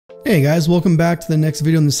Hey guys, welcome back to the next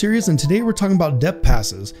video in the series, and today we're talking about depth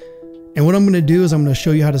passes. And what I'm going to do is I'm going to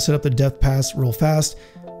show you how to set up the depth pass real fast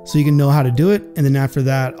so you can know how to do it, and then after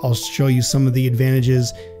that I'll show you some of the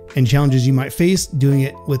advantages and challenges you might face doing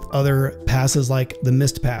it with other passes like the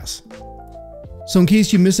mist pass. So in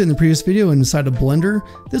case you missed it in the previous video, inside of Blender,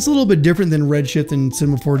 this is a little bit different than Redshift and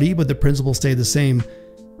Cinema 4D, but the principle stayed the same,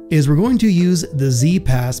 is we're going to use the Z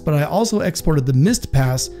pass, but I also exported the mist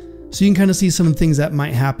pass so you can kind of see some of the things that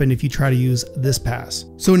might happen if you try to use this pass.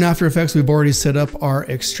 So in After Effects, we've already set up our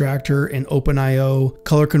extractor and OpenIO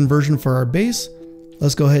color conversion for our base.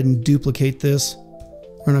 Let's go ahead and duplicate this.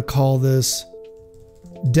 We're going to call this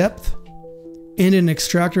depth, and in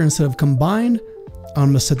extractor, instead of combined, I'm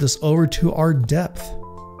going to set this over to our depth.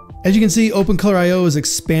 As you can see, OpenColorIO is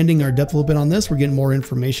expanding our depth a little bit on this. We're getting more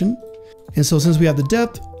information. And so since we have the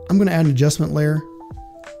depth, I'm going to add an adjustment layer.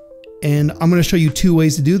 And I'm going to show you two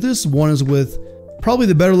ways to do this. One is with probably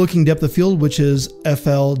the better looking depth of field, which is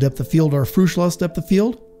FL depth of field or Frishluft depth of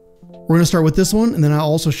field. We're going to start with this one, and then I'll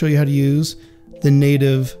also show you how to use the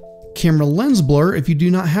native camera lens blur if you do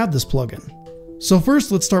not have this plugin. So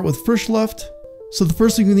first, let's start with Frishluft. So the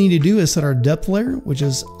first thing we need to do is set our depth layer, which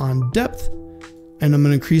is on depth. And I'm going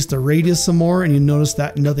to increase the radius some more, and you notice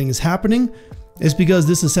that nothing is happening. It's because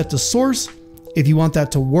this is set to source. If you want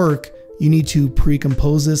that to work, you need to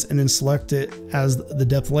pre-compose this and then select it as the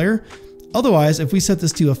depth layer. Otherwise, if we set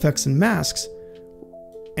this to effects and masks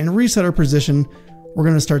and reset our position, we're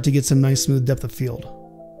going to start to get some nice smooth depth of field.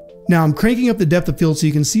 Now I'm cranking up the depth of field so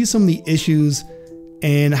you can see some of the issues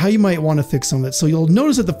and how you might want to fix some of it. So you'll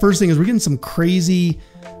notice that the first thing is we're getting some crazy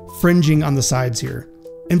fringing on the sides here.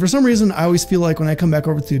 And for some reason, I always feel like when I come back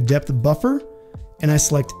over to depth buffer and I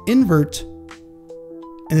select invert,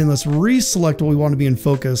 and then let's reselect what we want to be in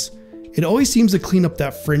focus, it always seems to clean up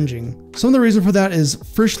that fringing. Some of the reason for that is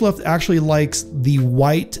Frishluft actually likes the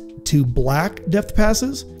white to black depth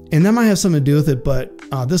passes, and that might have something to do with it, but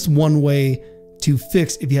this is one way to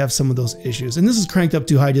fix if you have some of those issues. And this is cranked up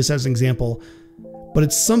too high just as an example, but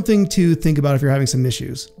it's something to think about if you're having some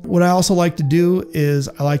issues. What I also like to do is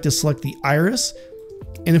I like to select the iris,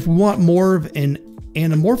 and if we want more of an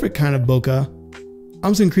anamorphic kind of bokeh,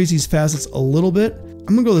 I'm just gonna increase these facets a little bit. I'm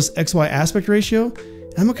gonna go this XY aspect ratio,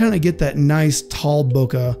 and I'm gonna kind of get that nice tall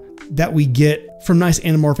bokeh that we get from nice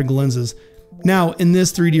anamorphic lenses. Now in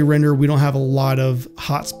this 3D render, we don't have a lot of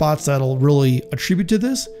hot spots that'll really attribute to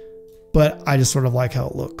this, but I just sort of like how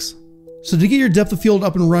it looks. So to get your depth of field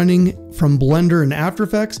up and running from Blender and After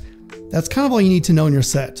Effects, that's kind of all you need to know in your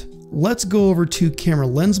set. Let's go over to camera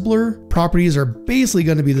lens blur. Properties are basically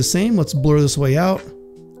gonna be the same. Let's blur this way out.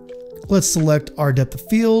 Let's select our depth of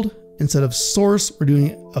field. Instead of source, we're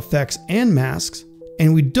doing effects and masks.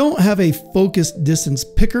 And we don't have a focus distance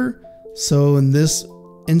picker. So in this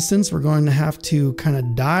instance, we're going to have to kind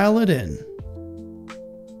of dial it in.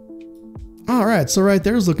 All right, so right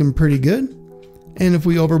there is looking pretty good. And if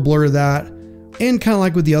we over blur that, and kind of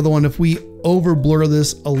like with the other one, if we over blur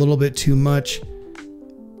this a little bit too much,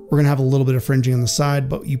 we're gonna have a little bit of fringing on the side,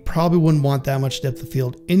 but you probably wouldn't want that much depth of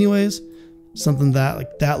field anyways. Something that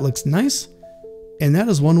like that looks nice. And that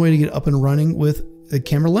is one way to get up and running with the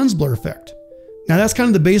camera lens blur effect. Now that's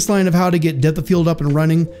kind of the baseline of how to get depth of field up and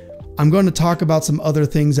running. I'm going to talk about some other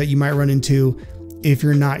things that you might run into if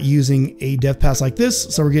you're not using a depth pass like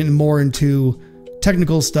this. So we're getting more into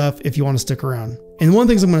technical stuff if you want to stick around. And one of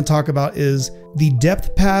the things I'm going to talk about is the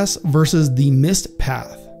depth pass versus the mist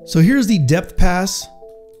path. So here's the depth pass.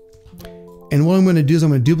 And what I'm going to do is I'm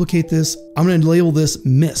going to duplicate this. I'm going to label this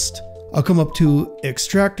mist. I'll come up to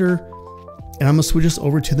extractor, and I'm gonna switch this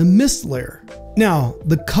over to the mist layer. Now,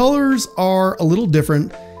 the colors are a little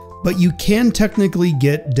different, but you can technically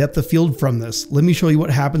get depth of field from this. Let me show you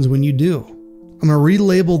what happens when you do. I'm gonna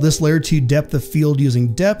relabel this layer to depth of field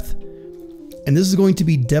using depth, and this is going to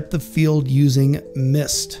be depth of field using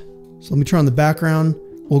mist. So let me turn on the background.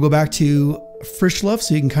 We'll go back to Frishluft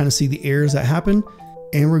so you can kind of see the errors that happen,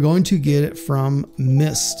 and we're going to get it from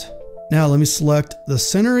mist. Now let me select the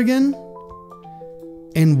center again.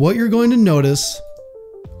 And what you're going to notice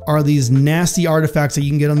are these nasty artifacts that you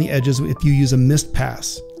can get on the edges if you use a mist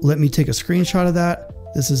pass. Let me take a screenshot of that.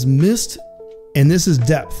 This is mist and this is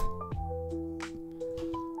depth.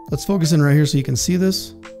 Let's focus in right here so you can see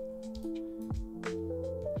this.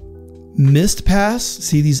 Mist pass,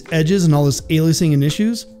 see these edges and all this aliasing and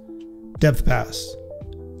issues? Depth pass.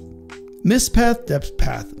 Mist path, depth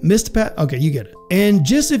path, mist path. Okay, you get it. And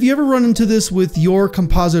just if you ever run into this with your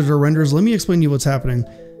composites or renders, let me explain to you what's happening.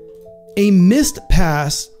 A mist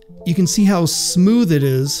pass, you can see how smooth it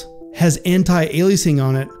is, has anti-aliasing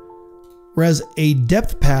on it, whereas a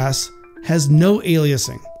depth pass has no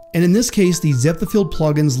aliasing. And in this case, these depth of field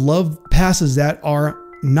plugins love passes that are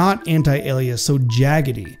not anti-aliased, so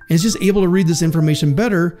jaggedy. And it's just able to read this information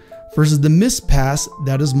better versus the mist pass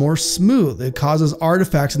that is more smooth. It causes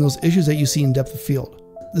artifacts and those issues that you see in depth of field.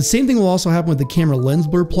 The same thing will also happen with the camera lens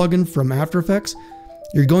blur plugin from After Effects.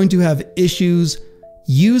 You're going to have issues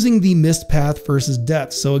using the mist path versus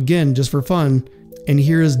depth. So again, just for fun, and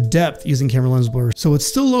here is depth using camera lens blur. So it's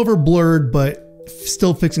still over blurred, but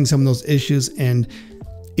still fixing some of those issues. And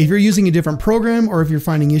if you're using a different program or if you're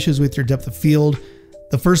finding issues with your depth of field,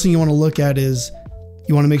 the first thing you want to look at is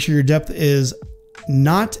you want to make sure your depth is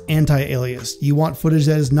not anti-aliased. You want footage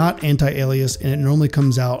that is not anti-aliased, and it normally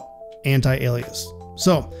comes out anti-aliased.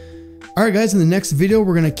 So, all right guys, in the next video,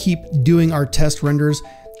 we're going to keep doing our test renders.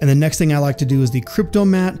 And the next thing I like to do is the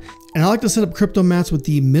Cryptomatte. And I like to set up Cryptomattes with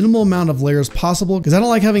the minimal amount of layers possible because I don't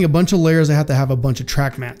like having a bunch of layers. I have to have a bunch of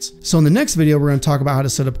track mats. So in the next video, we're going to talk about how to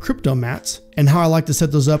set up Cryptomattes and how I like to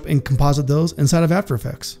set those up and composite those inside of After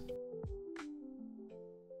Effects.